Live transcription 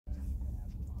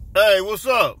Hey, what's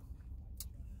up?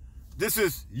 This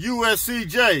is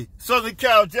USCJ, Southern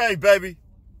Cal J, baby.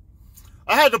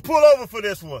 I had to pull over for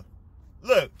this one.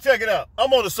 Look, check it out.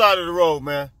 I'm on the side of the road,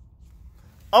 man.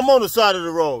 I'm on the side of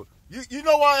the road. You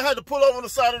know why I had to pull over on the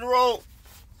side of the road?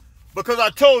 Because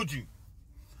I told you.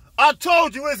 I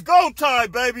told you it's go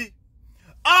time, baby.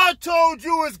 I told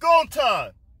you it's go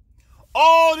time.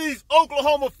 All these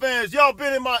Oklahoma fans, y'all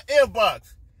been in my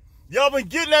inbox. Y'all been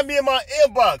getting at me in my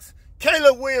inbox.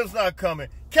 Caleb Williams not coming.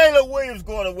 Caleb Williams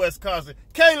going to Wisconsin.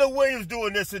 Caleb Williams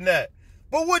doing this and that.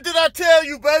 But what did I tell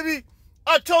you, baby?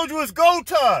 I told you it's go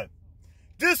time.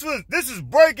 This is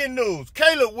breaking news.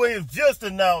 Caleb Williams just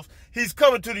announced he's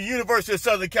coming to the University of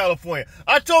Southern California.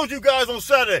 I told you guys on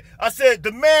Saturday, I said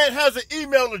the man has an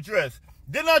email address.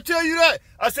 Didn't I tell you that?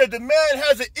 I said the man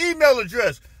has an email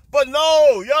address. But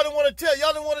no, y'all didn't want to tell,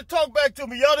 y'all didn't want to talk back to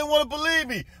me. Y'all didn't want to believe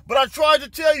me. But I tried to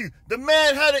tell you, the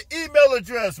man had an email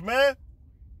address, man.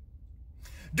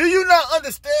 Do you not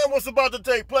understand what's about to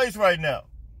take place right now?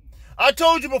 I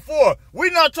told you before,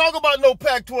 we're not talking about no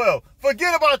Pac-12.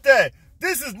 Forget about that.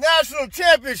 This is national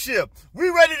championship. We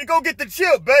ready to go get the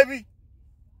chip, baby.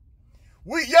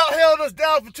 Y'all held us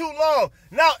down for too long.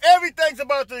 Now everything's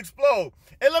about to explode.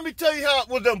 And let me tell you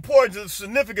what the importance and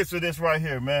significance of this right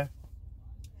here, man.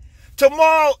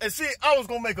 Tomorrow, and see, I was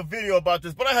gonna make a video about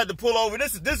this, but I had to pull over.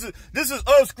 This is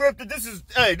unscripted. This is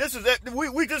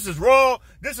raw.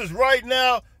 This is right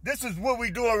now. This is what we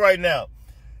doing right now.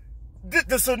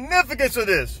 The significance of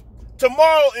this.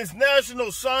 Tomorrow is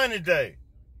National Signing Day,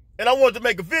 and I wanted to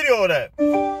make a video of that.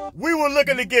 We were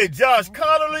looking to get Josh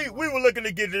Connolly. We were looking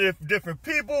to get different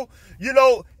people, you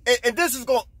know, and this is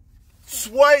gonna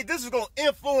sway. This is gonna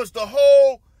influence the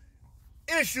whole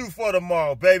issue for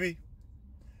tomorrow, baby.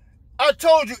 I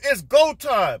told you it's go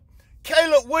time.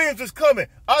 Caleb Williams is coming.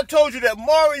 I told you that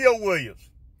Mario Williams.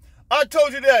 I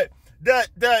told you that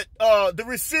the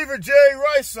receiver Jerry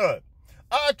Rice's son.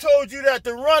 I told you that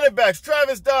the running backs,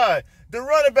 Travis Dye, the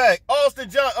running back,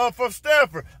 Austin John from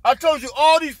Stanford. I told you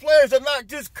all these players are not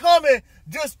just coming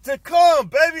just to come,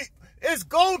 baby. It's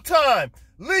go time.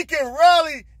 Lincoln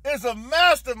Riley is a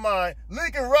mastermind.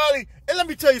 Lincoln Riley, and let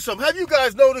me tell you something. Have you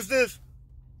guys noticed this?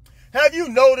 Have you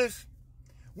noticed?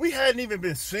 We hadn't even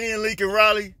been seeing Lincoln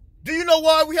Riley. Do you know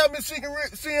why we haven't been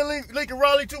seeing Lincoln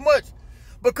Riley too much?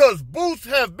 Because boots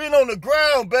have been on the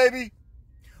ground, baby.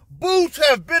 Boots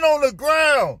have been on the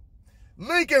ground.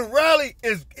 Lincoln Riley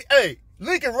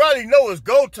knows it's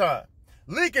go time.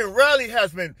 Lincoln Riley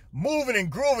has been moving and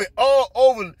grooving all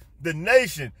over the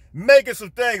nation, making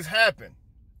some things happen.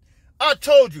 I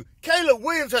told you, Caleb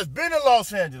Williams has been in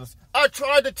Los Angeles. I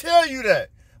tried to tell you that,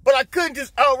 but I couldn't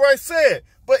just outright say it.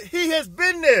 But he has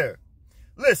been there.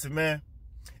 Listen, man,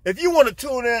 if you want to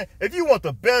tune in, if you want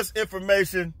the best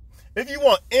information, if you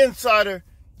want insider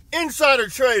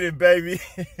trading, baby.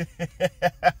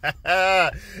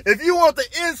 If you want the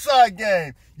inside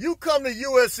game, you come to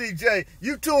USCJ,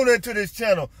 you tune into this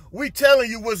channel. We telling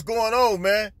you what's going on,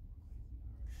 man.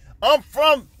 I'm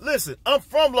from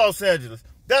Los Angeles.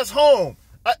 That's home.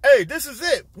 Hey, this is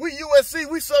it. We USC,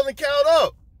 we Southern Cal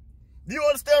up. Do you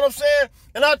understand what I'm saying?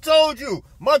 And I told you,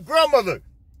 my grandmother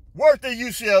worked at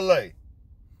UCLA.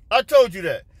 I told you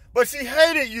that. But she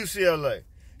hated UCLA.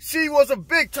 She was a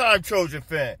big-time Trojan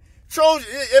fan.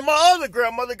 And my other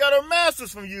grandmother got her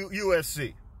master's from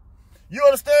USC. You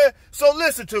understand? So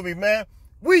listen to me, man.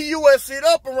 We USC'd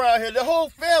up around here. The whole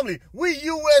family, we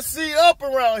USC'd up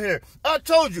around here. I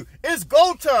told you, it's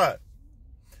go time.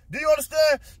 Do you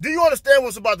understand? Do you understand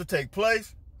what's about to take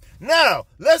place? Now,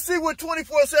 let's see what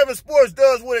 24/7 Sports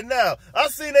does with it now. I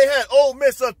seen they had Ole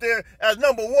Miss up there as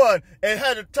 #1 and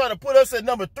had to try to put us at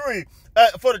 #3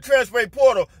 for the transfer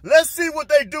portal. Let's see what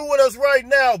they do with us right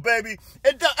now, baby.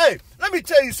 And hey, let me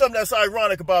tell you something that's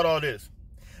ironic about all this.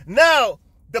 Now,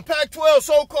 the Pac-12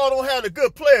 so-called don't have the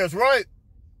good players, right?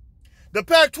 The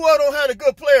Pac-12 don't have the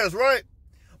good players, right?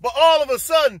 But all of a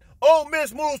sudden, Ole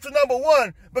Miss moves to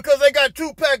 #1 because they got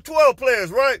 2 Pac-12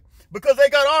 players, right? Because they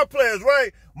got our players,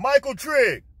 right? Michael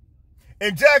Trigg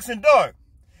and Jackson Dart.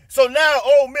 So now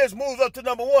Ole Miss moves up to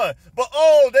 #1. But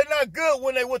they're not good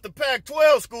when they with the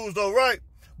Pac-12 schools though, right?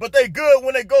 But they good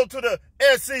when they go to the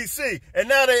SEC. And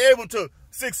now they're able to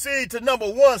succeed to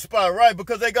 #1 spot, right?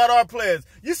 Because they got our players.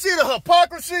 You see the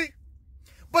hypocrisy?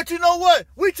 But you know what?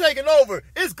 We taking over.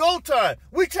 It's go time.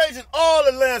 We changing all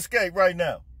the landscape right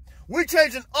now. We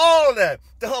changing all that.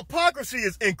 The hypocrisy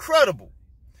is incredible.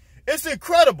 It's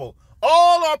incredible.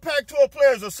 All our Pac-12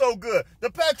 players are so good.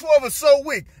 The Pac-12 is so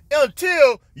weak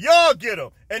until y'all get them.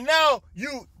 And now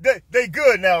they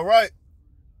good now, right?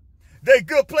 They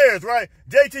good players, right?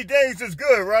 JT Daniels is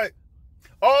good, right?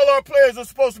 All our players are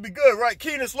supposed to be good, right?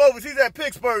 Keenan Slovis, he's at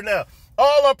Pittsburgh now.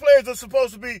 All our players are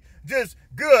supposed to be just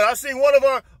good. I seen one of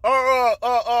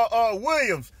our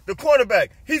Williams, the cornerback.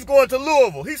 He's going to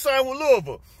Louisville. He signed with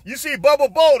Louisville. You see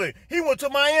Bubba Bolden. He went to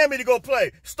Miami to go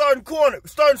play, starting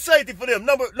safety for them,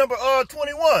 number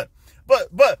 21. But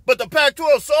the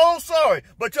Pac-12, so sorry.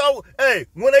 But y'all, hey,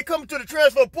 when they come to the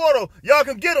transfer portal, y'all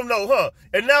can get them though, huh?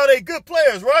 And now they good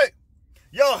players, right?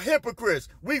 Y'all hypocrites.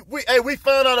 We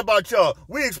found out about y'all.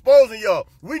 We exposing y'all.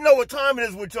 We know what time it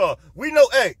is with y'all. We know,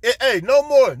 hey, no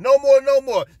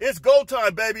more. It's go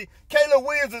time, baby. Caleb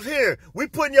Williams is here. We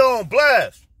putting y'all on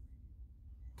blast.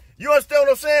 You understand what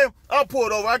I'm saying? I'll pull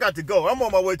it over. I got to go. I'm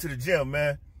on my way to the gym,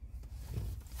 man.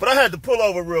 But I had to pull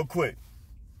over real quick.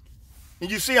 And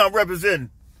you see I'm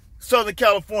representing Southern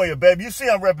California, baby. You see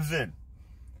I'm representing.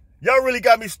 Y'all really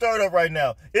got me stirred up right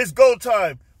now. It's go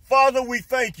time. Father, we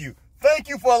thank you. Thank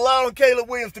you for allowing Caleb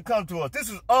Williams to come to us. This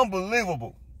is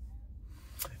unbelievable.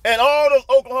 And all those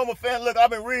Oklahoma fans, look,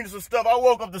 I've been reading some stuff. I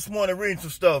woke up this morning reading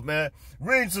some stuff, man.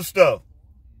 Reading some stuff.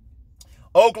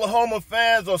 Oklahoma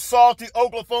fans are salty.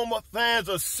 Oklahoma fans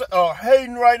are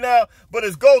hating right now. But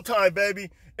it's go time, baby.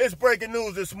 It's breaking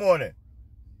news this morning.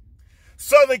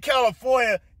 Southern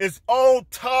California is on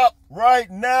top right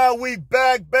now. We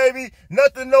back, baby.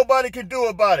 Nothing nobody can do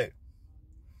about it.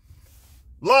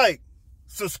 Like,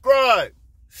 subscribe,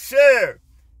 share.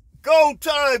 Go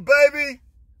time, baby.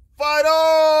 Fight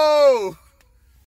on!